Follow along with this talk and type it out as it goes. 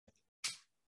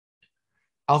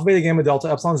Alpha, Beta, Gamma,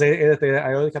 Delta, Epsilon, Zeta, Eta, Theta,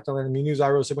 Iota, Kappa, Lambda, Mu, Nu,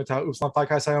 Xi, Sigma, Tau, Upsilon, Phi,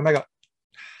 Chi, Psi, Omega.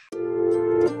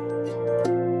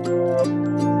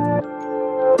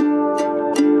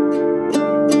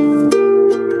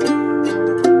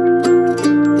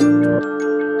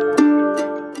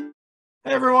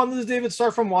 Hey everyone, this is David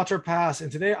Stark from Watch or Pass,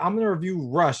 and today I'm going to review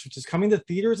Rush, which is coming to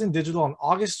theaters and digital on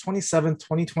August 27th,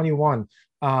 2021.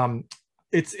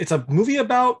 It's a movie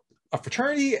about a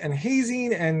fraternity and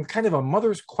hazing and kind of a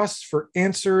mother's quest for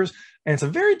answers, and it's a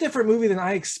very different movie than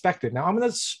I expected. Now, I'm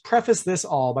going to preface this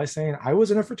all by saying I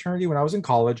was in a fraternity when I was in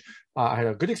college. I had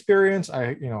a good experience.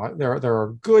 There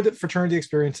are good fraternity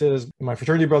experiences. My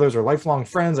fraternity brothers are lifelong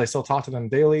friends. I still talk to them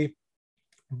daily.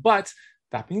 But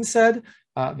that being said,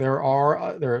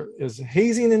 there is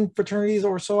hazing in fraternities,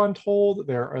 or so I'm told.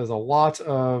 There is a lot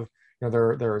of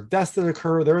there are deaths that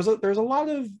occur. There's a lot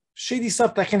of shady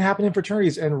stuff that can happen in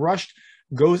fraternities, and Rush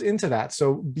goes into that.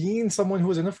 So, being someone who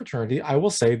was in a fraternity, I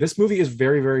will say this movie is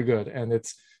very, very good, and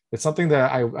it's something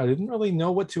that I didn't really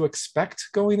know what to expect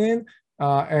going in,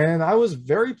 and I was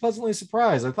very pleasantly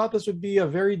surprised. I thought this would be a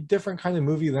very different kind of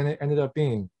movie than it ended up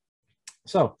being.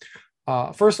 So.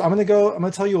 First, I'm going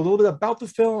to tell you a little bit about the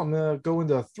film. I'm going to go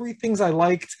into 3 things I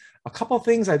liked, a couple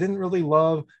things I didn't really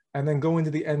love, and then go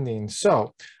into the ending.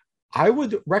 So I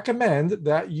would recommend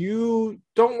that you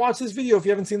don't watch this video if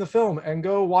you haven't seen the film and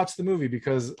go watch the movie,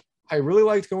 because I really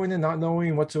liked going in not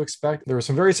knowing what to expect. There were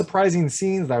some very surprising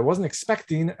scenes that I wasn't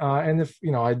expecting. And if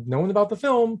I'd known about the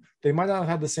film, they might not have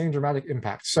had the same dramatic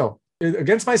impact. So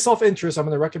against my self-interest, I'm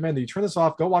going to recommend that you turn this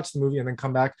off, go watch the movie, and then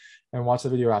come back and watch the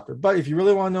video after. But if you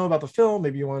really want to know about the film,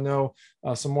 maybe you want to know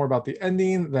some more about the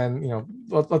ending, then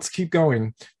let's keep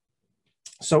going.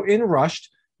 So in Rushed,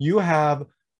 you have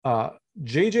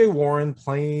J.J. Warren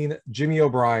playing Jimmy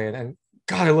O'Brien, and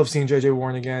God, I love seeing J.J.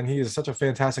 Warren again. He is such a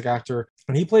fantastic actor,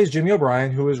 and he plays Jimmy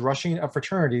O'Brien, who is rushing a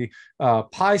fraternity,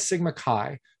 Pi Sigma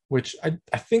Chi, which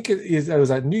I think it was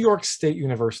at New York State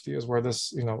University is where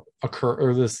this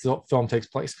this film takes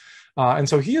place. And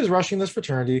so he is rushing this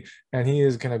fraternity, and he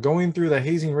is kind of going through the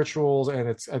hazing rituals, and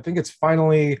I think it's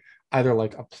finally either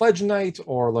like a pledge night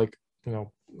or like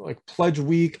pledge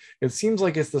week. It seems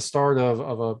like it's the start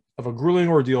of a grueling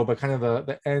ordeal, but kind of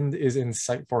the end is in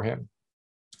sight for him.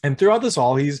 And throughout this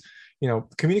all, he's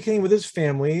communicating with his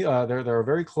family. They're a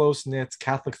very close-knit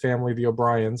Catholic family, the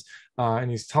O'Briens,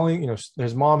 and he's telling,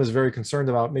 his mom is very concerned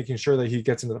about making sure that he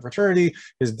gets into the fraternity.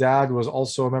 His dad was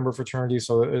also a member of fraternity,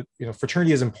 so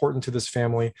fraternity is important to this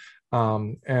family,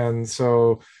 and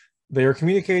so they are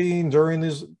communicating during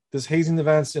this hazing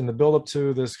events in the build-up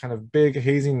to this kind of big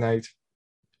hazing night.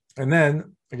 And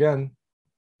then again,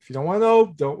 if you don't want to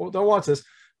know, don't watch this.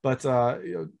 But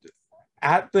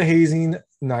at the hazing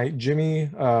night, Jimmy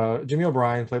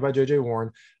O'Brien, played by J.J.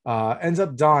 Warren, ends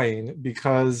up dying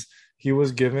because he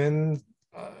was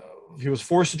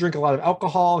forced to drink a lot of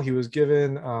alcohol. He was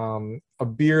given a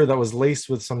beer that was laced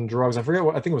with some drugs. I think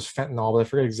it was fentanyl, but I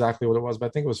forget exactly what it was, but I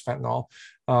think it was fentanyl.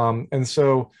 And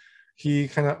so he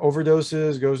kind of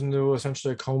overdoses, goes into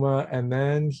essentially a coma, and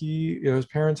then his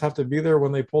parents have to be there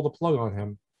when they pull the plug on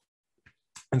him.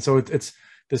 And so it's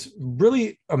this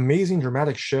really amazing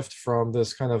dramatic shift from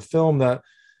this kind of film that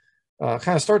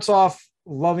kind of starts off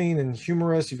loving and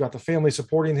humorous. You've got the family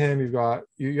supporting him.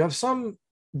 You have some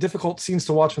difficult scenes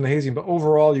to watch from the hazing, but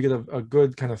overall you get a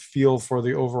good kind of feel for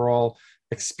the overall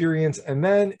experience. And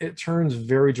then it turns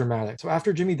very dramatic. So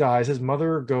after Jimmy dies, his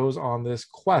mother goes on this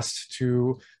quest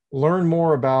to learn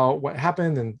more about what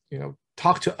happened and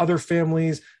talk to other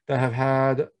families that have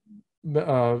had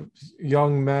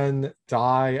young men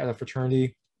die at a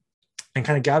fraternity, and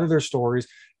kind of gather their stories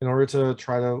in order to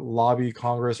try to lobby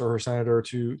Congress or her senator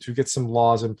to get some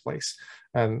laws in place.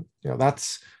 And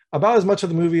that's about as much of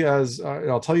the movie as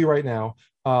I'll tell you right now.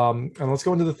 And let's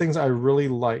go into the things I really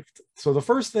liked. So the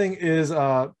first thing is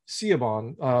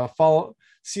Siobhan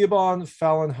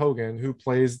Fallon Hogan, who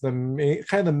plays the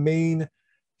main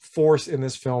force in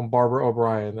this film, Barbara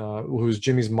O'Brien, who's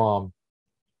Jimmy's mom.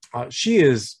 She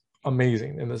is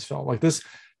amazing in this film. Like this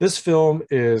film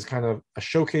is kind of a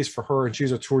showcase for her, and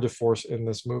she's a tour de force in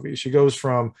this movie. She goes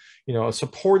from, a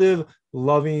supportive,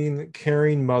 loving,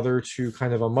 caring mother to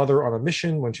kind of a mother on a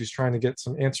mission when she's trying to get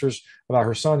some answers about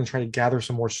her son and trying to gather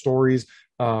some more stories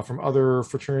from other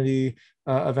fraternity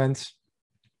events.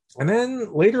 And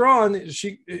then later on,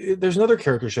 there's another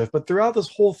character shift, but throughout this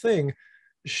whole thing,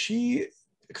 she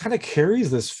kind of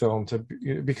carries this film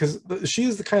because she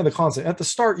is the kind of the constant. At the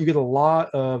start, you get a lot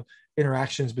of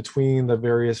interactions between the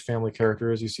various family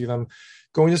characters. You see them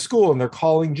going to school and they're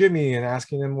calling Jimmy and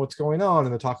asking him what's going on,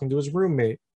 and they're talking to his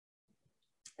roommate.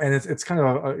 And it's kind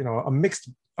of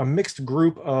a mixed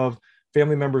group of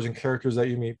family members and characters that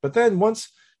you meet. But then once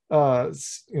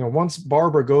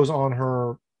Barbara goes on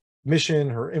her mission,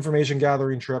 her information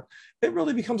gathering trip, it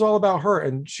really becomes all about her,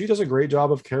 and she does a great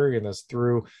job of carrying this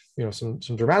through, some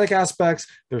dramatic aspects.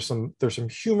 There's some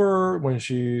humor when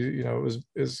she,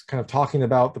 is kind of talking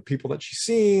about the people that she's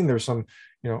seen. There's some,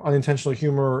 unintentional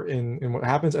humor in what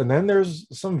happens, and then there's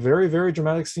some very, very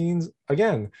dramatic scenes.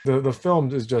 Again, the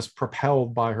film is just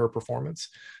propelled by her performance.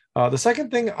 The second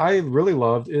thing I really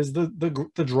loved is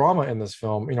the drama in this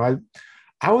film.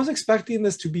 I was expecting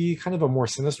this to be kind of a more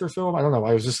sinister film. I don't know.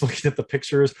 I was just looking at the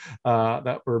pictures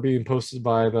that were being posted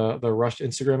by the Rush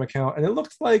Instagram account, and it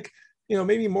looked like,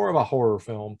 maybe more of a horror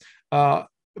film.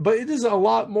 But it is a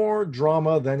lot more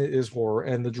drama than it is horror,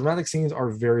 and the dramatic scenes are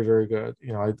very, very good.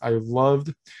 I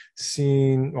loved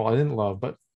seeing, well, I didn't love,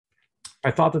 but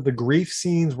I thought that the grief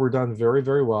scenes were done very,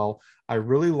 very well. I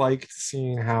really liked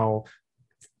seeing how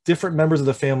different members of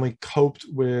the family coped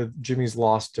with Jimmy's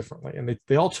loss differently, and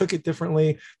they all took it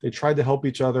differently. They tried to help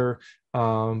each other,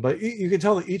 but you could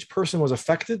tell that each person was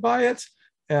affected by it,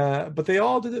 but they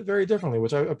all did it very differently,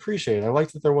 which I appreciate. I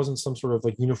liked that there wasn't some sort of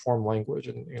like uniform language,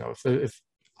 and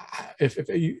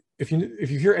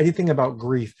if you hear anything about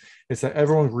grief, it's that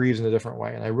everyone grieves in a different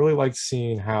way. And I really liked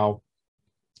seeing how,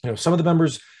 some of the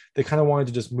members, they kind of wanted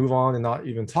to just move on and not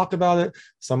even talk about it.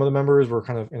 Some of the members were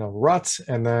kind of in a rut,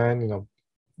 and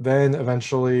then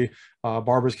eventually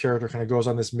Barbara's character kind of goes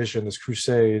on this mission, this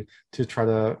crusade to try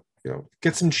to,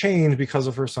 get some change because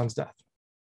of her son's death.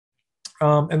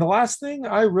 And the last thing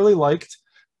I really liked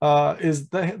is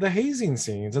the hazing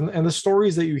scenes and the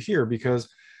stories that you hear, because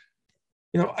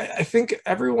I think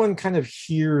everyone kind of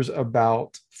hears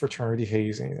about fraternity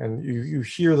hazing, and you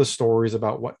hear the stories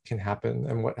about what can happen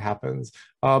and what happens.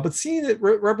 But seeing it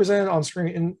represented on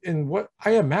screen in what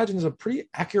I imagine is a pretty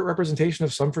accurate representation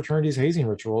of some fraternities' hazing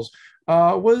rituals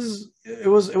was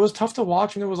tough to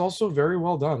watch, and it was also very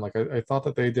well done. Like I thought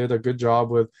that they did a good job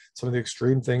with some of the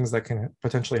extreme things that can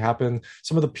potentially happen,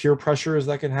 some of the peer pressures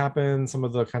that can happen, some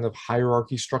of the kind of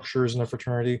hierarchy structures in a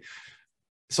fraternity.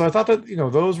 So I thought that,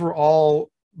 those were all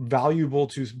valuable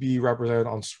to be represented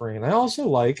on screen. I also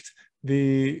liked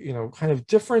the, kind of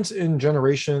difference in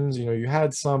generations. You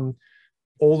had some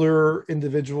older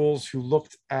individuals who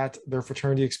looked at their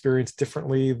fraternity experience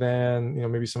differently than,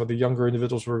 maybe some of the younger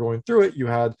individuals who were going through it. You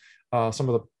had some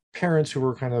of the parents who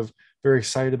were kind of very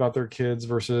excited about their kids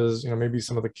versus, maybe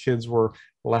some of the kids were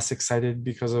less excited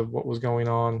because of what was going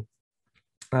on.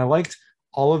 And I liked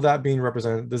all of that being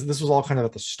represented. This was all kind of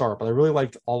at the start, but I really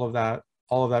liked all of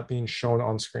that being shown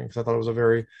on screen, because I thought it was a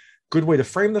very good way to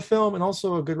frame the film, and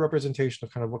also a good representation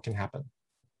of kind of what can happen.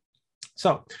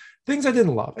 So things I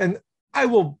didn't love, and I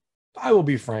will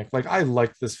be frank, like I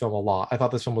liked this film a lot. I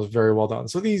thought this film was very well done.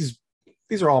 So these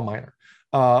are all minor.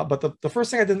 But the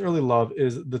first thing I didn't really love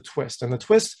is the twist. And the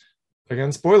twist,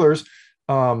 again, spoilers,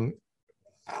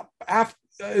 after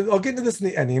I'll get into this in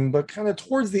the ending, but kind of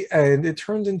towards the end, it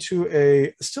turns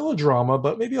into still a drama,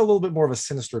 but maybe a little bit more of a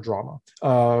sinister drama,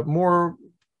 more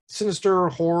sinister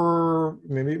horror,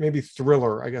 maybe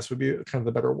thriller, I guess would be kind of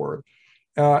the better word.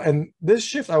 And this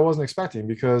shift I wasn't expecting,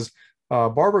 because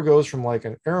Barbara goes from like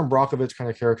an Aaron Brockovich kind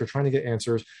of character trying to get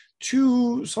answers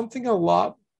to something a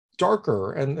lot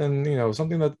darker, and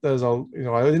something that there's I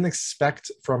didn't expect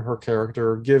from her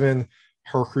character given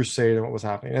her crusade and what was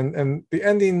happening. And the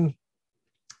ending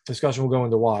discussion will go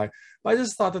into why, but I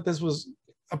just thought that this was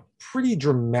a pretty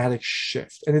dramatic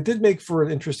shift, and it did make for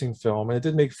an interesting film, and it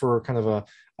did make for kind of a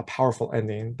powerful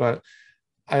ending. But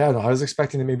I don't know, I was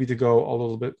expecting it maybe to go a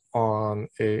little bit on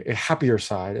a happier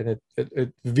side, and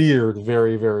it veered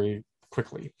very, very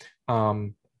quickly.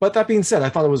 But that being said, I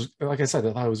thought it was, like I said,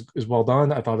 I thought it was well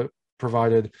done. I thought it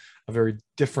provided a very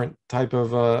different type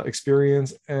of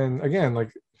experience, and again,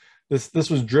 like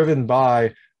this was driven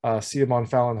by Siobhan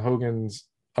Fallon Hogan's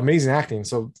amazing acting.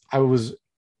 So I was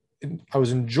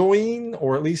enjoying,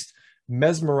 or at least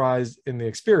mesmerized in the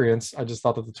experience. I just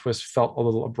thought that the twist felt a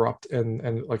little abrupt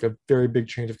and like a very big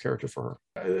change of character for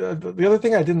her. The other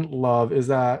thing I didn't love is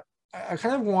that I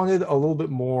kind of wanted a little bit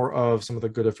more of some of the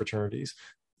good of fraternities.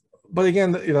 But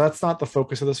again, that's not the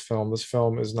focus of this film. This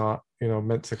film is not,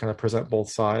 meant to kind of present both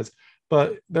sides.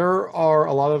 But there are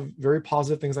a lot of very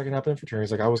positive things that can happen in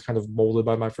fraternities. Like I was kind of molded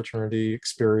by my fraternity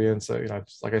experience.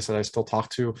 Like I said, I still talk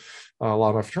to a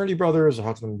lot of my fraternity brothers. I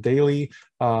talk to them daily.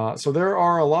 So there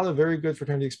are a lot of very good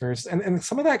fraternity experiences. And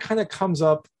some of that kind of comes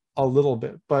up a little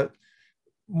bit. But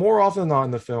more often than not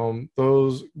in the film,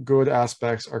 those good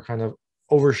aspects are kind of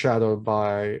overshadowed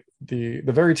by the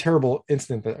very terrible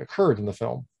incident that occurred in the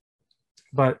film.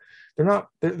 But they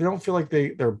don't feel like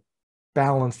they're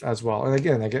balanced as well. And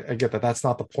again, I get that that's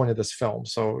not the point of this film.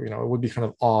 So, it would be kind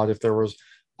of odd if there was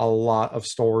a lot of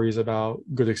stories about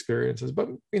good experiences, but,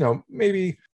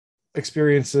 maybe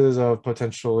experiences of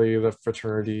potentially the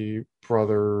fraternity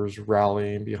brothers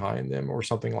rallying behind them or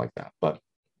something like that. But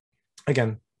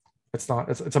again, it's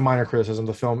a minor criticism.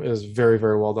 The film is very,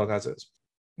 very well done as is.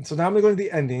 And so now I'm going to go into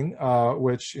the ending,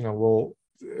 which, will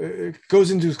it goes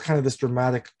into kind of this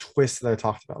dramatic twist that I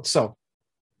talked about. So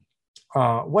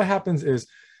what happens is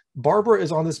Barbara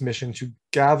is on this mission to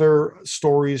gather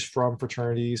stories from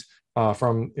fraternities,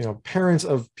 from parents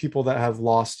of people that have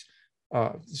lost.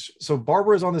 So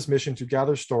Barbara is on this mission to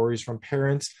gather stories from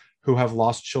parents who have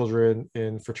lost children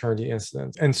in fraternity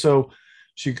incidents, and so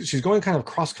she's going kind of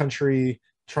cross country,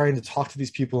 trying to talk to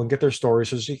these people and get their stories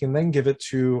so she can then give it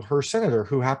to her senator,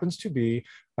 who happens to be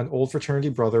an old fraternity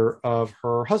brother of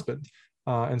her husband,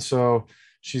 and so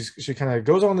she kind of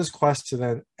goes on this quest to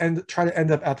then try to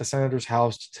end up at the senator's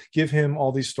house to give him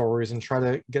all these stories and try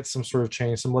to get some sort of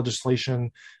change, some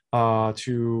legislation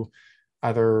to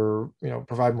either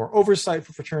provide more oversight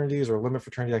for fraternities or limit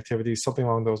fraternity activities, something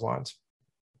along those lines.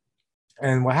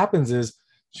 And what happens is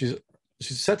she's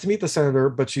set to meet the senator,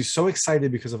 but she's so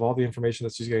excited because of all the information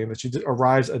that she's getting that she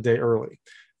arrives a day early.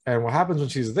 And what happens when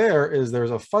she's there is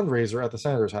there's a fundraiser at the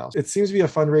senator's house. It seems to be a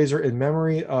fundraiser in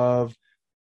memory of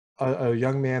a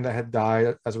young man that had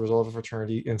died as a result of a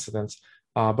fraternity incident,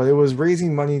 but it was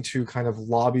raising money to kind of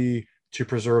lobby to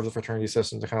preserve the fraternity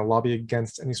system, to kind of lobby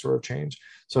against any sort of change.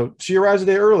 So she arrives a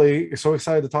day early, so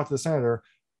excited to talk to the senator,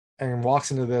 and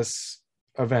walks into this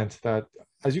event that,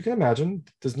 as you can imagine,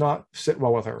 does not sit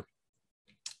well with her.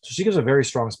 So she gives a very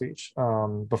strong speech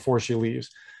before she leaves.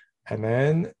 And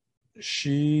then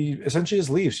she essentially just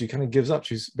leaves. She kind of gives up.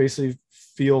 She's basically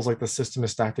feels like the system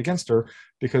is stacked against her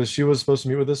because she was supposed to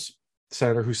meet with this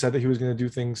senator who said that he was going to do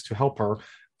things to help her.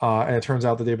 And it turns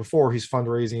out the day before, he's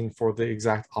fundraising for the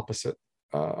exact opposite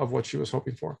of what she was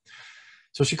hoping for.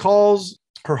 So she calls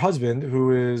her husband,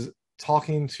 who is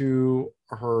talking to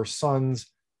her son's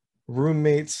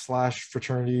roommate slash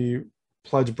fraternity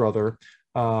pledge brother.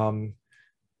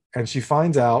 And she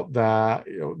finds out that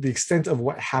the extent of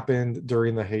what happened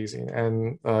during the hazing.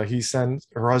 And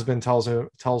her husband tells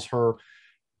her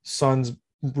son's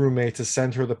roommate to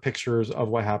send her the pictures of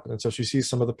what happened. And so she sees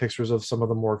some of the pictures of some of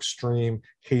the more extreme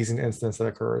hazing incidents that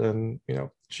occurred. And,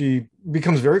 she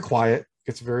becomes very quiet,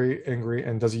 gets very angry,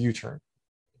 and does a U-turn.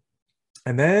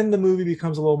 And then the movie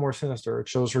becomes a little more sinister. It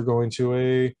shows her going to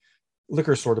a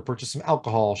liquor store to purchase some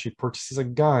alcohol. She purchases a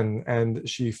gun, and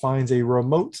she finds a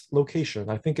remote location.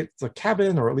 I think it's a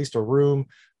cabin or at least a room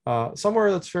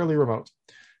somewhere that's fairly remote.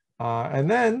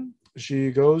 And then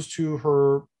she goes to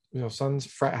her son's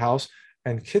frat house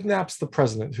and kidnaps the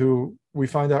president, who we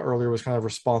find out earlier was kind of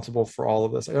responsible for all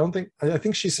of this. I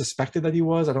think she suspected that he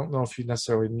was. I don't know if she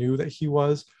necessarily knew that he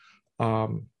was.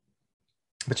 But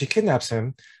she kidnaps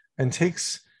him and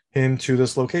takes him to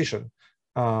this location.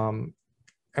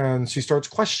 And she starts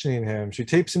questioning him. She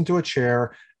tapes him to a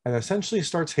chair and essentially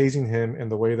starts hazing him in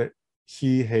the way that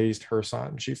he hazed her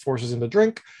son. She forces him to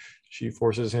drink. She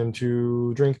forces him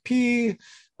to drink pee.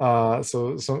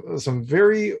 So some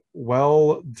very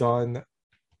well done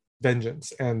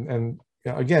vengeance. And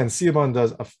again, Siobhan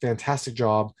does a fantastic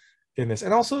job in this.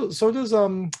 And also so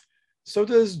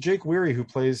does Jake Weary, who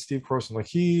plays Steve Croson. Like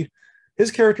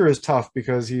his character is tough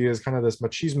because he is kind of this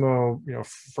machismo,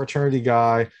 fraternity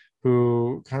guy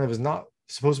who kind of is not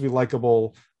supposed to be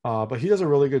likable, but he does a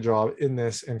really good job in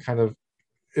this and kind of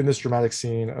in this dramatic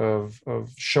scene of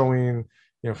showing,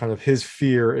 kind of his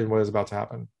fear in what is about to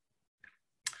happen.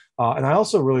 And I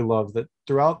also really love that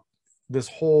throughout this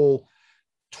whole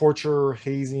torture,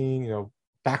 hazing,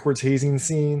 backwards hazing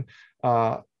scene,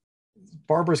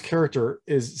 Barbara's character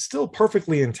is still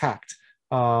perfectly intact,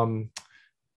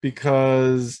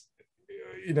 because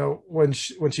when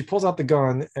she pulls out the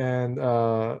gun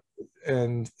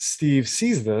and Steve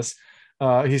sees this,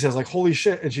 he says like holy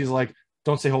shit, and she's like,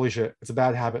 don't say holy shit, it's a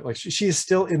bad habit. Like she is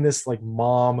still in this like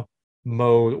mom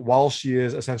mode while she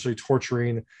is essentially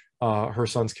torturing her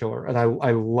son's killer. And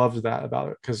I loved that about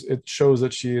it because it shows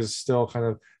that she is still kind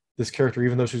of this character,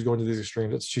 even though she's going to these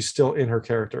extremes, she's still in her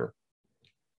character.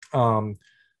 When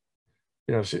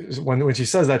she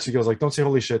says that, she goes like, don't say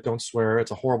holy shit, don't swear,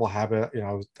 it's a horrible habit.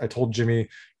 I told Jimmy,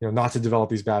 not to develop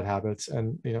these bad habits,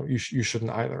 and you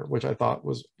shouldn't either, which I thought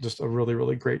was just a really,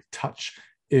 really great touch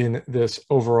in this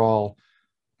overall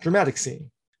dramatic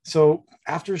scene. So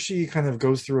after she kind of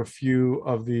goes through a few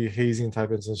of the hazing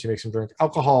type incidents, she makes him drink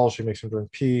alcohol, she makes him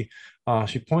drink pee,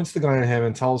 she points the gun at him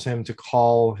and tells him to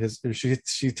call she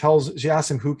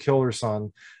asks him who killed her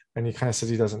son, and he kind of says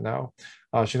he doesn't know.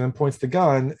 She then points the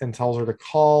gun and tells her to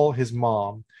call his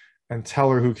mom and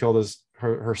tell her who killed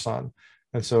her son.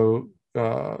 And so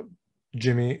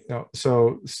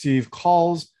so Steve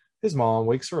calls his mom,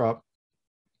 wakes her up,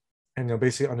 and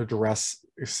basically under duress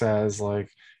says like,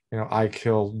 I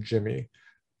killed Jimmy.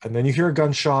 And then you hear a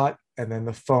gunshot, and then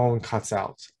the phone cuts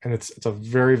out, and it's a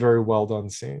very, very well done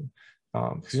scene,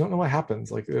 because you don't know what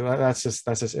happens. Like that's just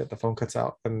it. The phone cuts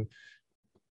out, and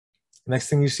next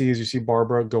thing you see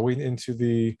Barbara going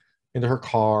into her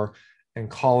car and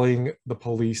calling the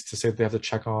police to say that they have to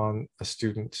check on a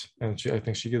student, and I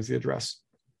think she gives the address,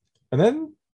 and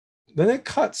then it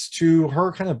cuts to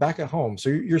her kind of back at home. So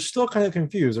you're still kind of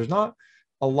confused. There's not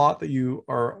a lot that you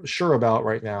are sure about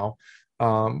right now.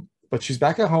 But she's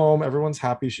back at home. Everyone's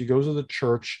happy. She goes to the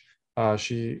church.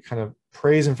 She kind of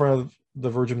prays in front of the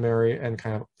Virgin Mary and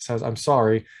kind of says, "I'm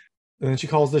sorry." And then she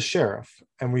calls the sheriff.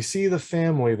 And we see the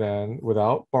family then,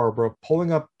 without Barbara,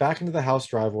 pulling up back into the house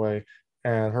driveway.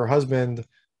 And her husband,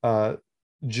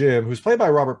 Jim, who's played by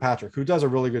Robert Patrick, who does a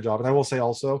really good job. And I will say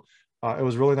also, it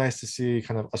was really nice to see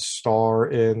kind of a star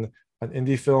in an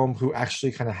indie film who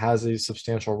actually kind of has a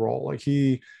substantial role. Like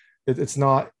it's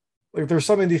not like there's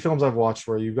some indie films I've watched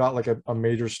where you've got like a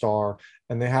major star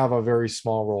and they have a very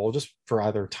small role just for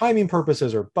either timing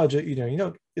purposes or budget.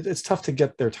 It's tough to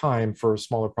get their time for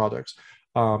smaller projects.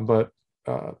 But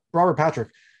Robert Patrick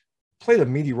played a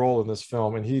meaty role in this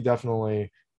film, and he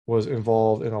definitely was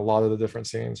involved in a lot of the different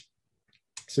scenes.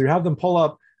 So you have them pull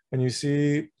up, and you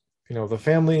see the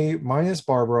family minus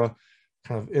Barbara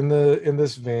kind of in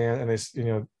this van,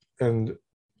 and and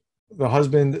the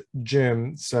husband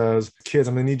Jim says, "Kids,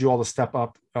 I'm gonna need you all to step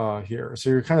up here." So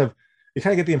you kind of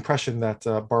get the impression that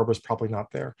Barbara's probably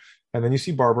not there, and then you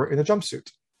see Barbara in a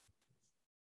jumpsuit,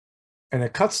 and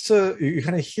it cuts to, you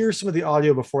kind of hear some of the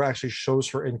audio before it actually shows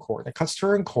her in court. It cuts to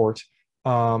her in court,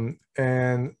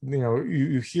 and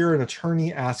you hear an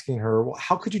attorney asking her, "Well,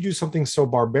 how could you do something so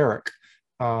barbaric?"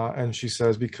 And she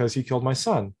says, "Because he killed my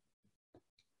son."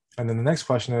 And then the next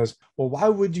question is, "Well, why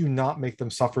would you not make them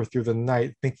suffer through the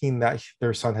night thinking that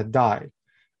their son had died?"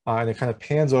 And it kind of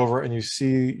pans over, and you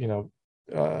see,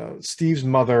 Steve's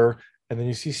mother, and then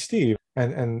you see Steve.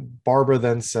 And Barbara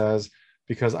then says,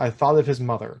 "Because I thought of his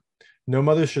mother. No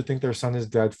mother should think their son is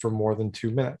dead for more than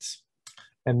 2 minutes."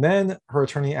 And then her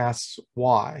attorney asks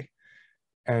why.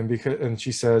 And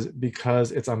she says,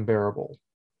 "Because it's unbearable."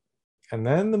 And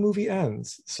then the movie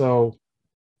ends. So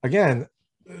again,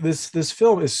 this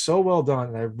film is so well done,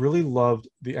 and I really loved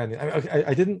the ending.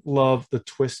 I didn't love the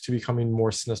twist to becoming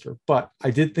more sinister, but I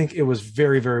did think it was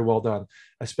very, very well done,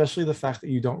 especially the fact that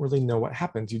you don't really know what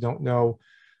happens. You don't know,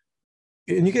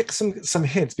 and you get some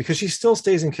hints, because she still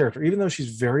stays in character. Even though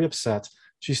she's very upset,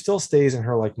 she still stays in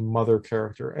her like mother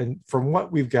character. And from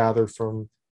what we've gathered from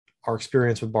our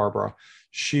experience with Barbara,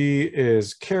 she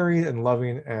is caring and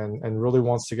loving and really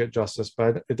wants to get justice,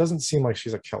 but it doesn't seem like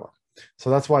she's a killer. So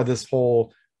that's why this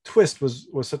whole twist was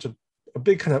such a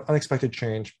big kind of unexpected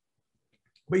change.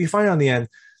 But you find out in the end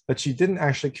that she didn't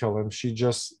actually kill him. She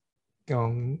just,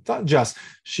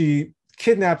 she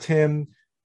kidnapped him,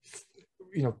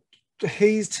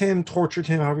 hazed him, tortured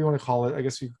him, however you want to call it. I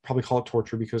guess you probably call it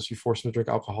torture because you forced him to drink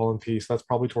alcohol in peace. That's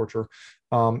probably torture.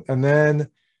 And then,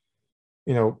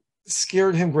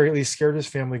 scared him greatly, scared his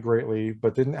family greatly,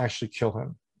 but didn't actually kill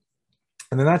him.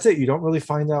 And then that's it. You don't really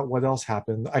find out what else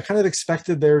happened. I kind of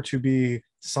expected there to be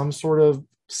some sort of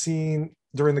scene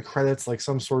during the credits, like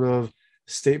some sort of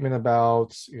statement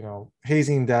about,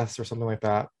 hazing deaths or something like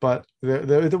that. But it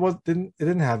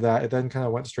didn't have that. It then kind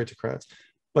of went straight to credits.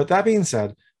 But that being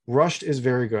said, Rushed is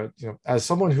very good. As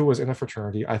someone who was in a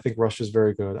fraternity, I think Rushed is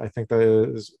very good. I think that it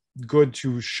is good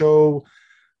to show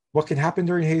what can happen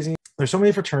during hazing. There's so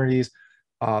many fraternities.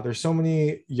 There's so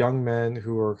many young men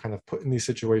who are kind of put in these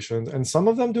situations, and some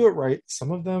of them do it right.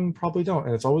 Some of them probably don't.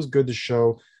 And it's always good to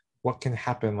show what can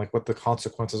happen, like what the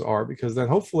consequences are, because then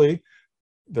hopefully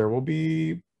there will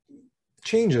be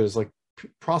changes, like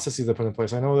processes that put in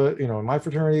place. I know that, in my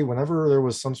fraternity, whenever there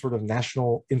was some sort of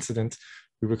national incident,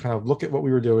 we would kind of look at what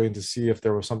we were doing to see if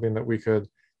there was something that we could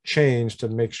change to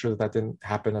make sure that didn't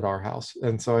happen at our house.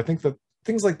 And so I think that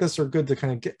things like this are good to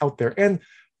kind of get out there. And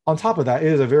on top of that,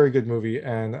 it is a very good movie,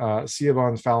 and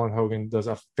Siobhan Fallon Hogan does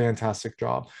a fantastic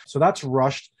job. So that's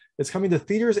Rushed. It's coming to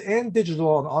theaters and digital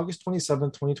on August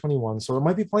 27th, 2021. So it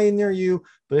might be playing near you,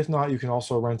 but if not, you can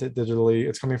also rent it digitally.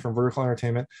 It's coming from Vertical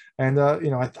Entertainment. And,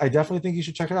 I definitely think you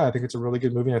should check it out. I think it's a really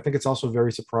good movie. And I think it's also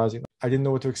very surprising. I didn't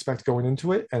know what to expect going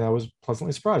into it, and I was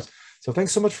pleasantly surprised. So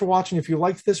thanks so much for watching. If you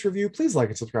liked this review, please like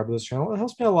and subscribe to this channel. It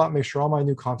helps me a lot. Make sure all my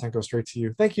new content goes straight to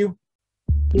you. Thank you.